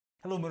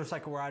Hello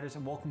motorcycle riders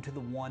and welcome to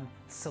the One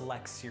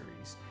Select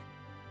series.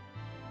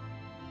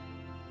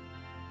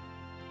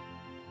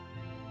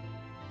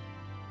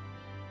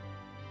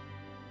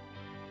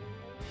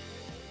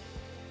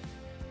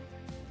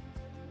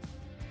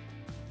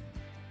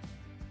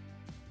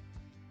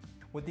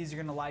 What these are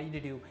going to allow you to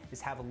do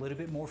is have a little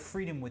bit more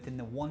freedom within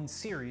the one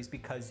series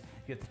because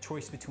you have the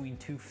choice between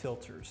two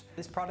filters.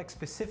 This product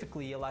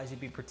specifically allows you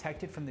to be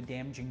protected from the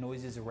damaging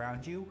noises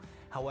around you.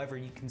 However,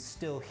 you can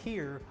still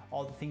hear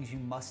all the things you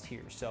must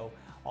hear. So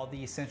all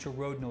the essential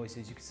road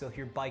noises, you can still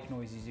hear bike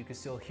noises, you can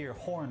still hear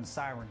horns,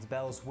 sirens,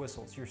 bells,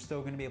 whistles. You're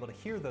still going to be able to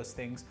hear those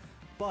things.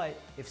 But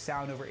if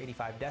sound over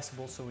 85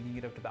 decibels, so when you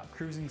get up to about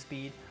cruising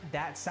speed,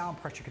 that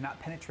sound pressure cannot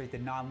penetrate the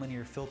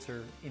nonlinear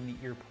filter in the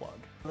earplug.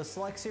 The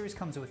Select series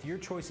comes with your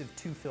choice of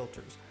two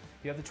filters.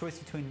 You have the choice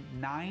between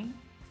 9,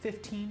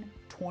 15,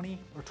 20,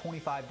 or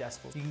 25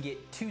 decibels. You can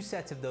get two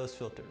sets of those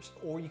filters,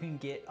 or you can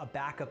get a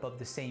backup of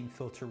the same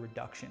filter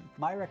reduction.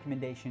 My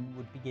recommendation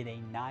would be get a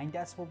 9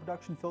 decibel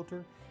reduction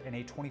filter and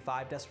a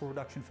 25 decibel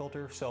reduction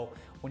filter. So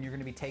when you're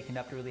gonna be taking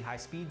up to really high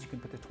speeds, you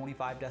can put the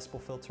 25 decibel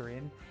filter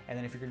in, and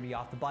then if you're gonna be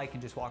off the bike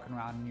and just walking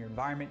around in your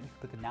environment, you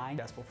can put the 9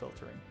 decibel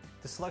filter in.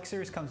 The Select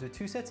series comes with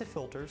two sets of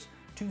filters,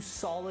 two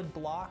solid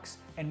blocks,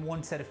 and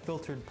one set of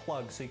filtered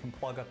plugs so you can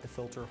plug up the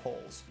filter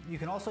holes. You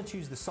can also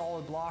choose the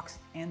solid blocks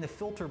and the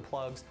filter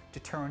plugs to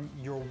turn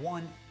your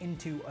one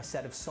into a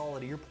set of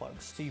solid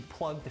earplugs. So you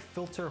plug the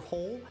filter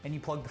hole and you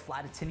plug the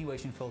flat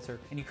attenuation filter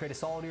and you create a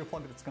solid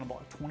earplug that's gonna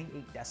block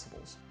 28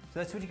 decibels. So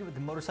that's what you get with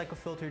the Motorcycle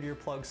Filtered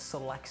Earplugs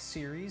Select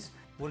series.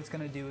 What it's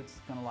gonna do,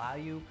 it's gonna allow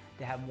you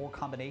to have more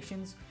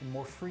combinations and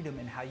more freedom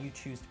in how you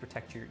choose to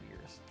protect your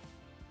ears.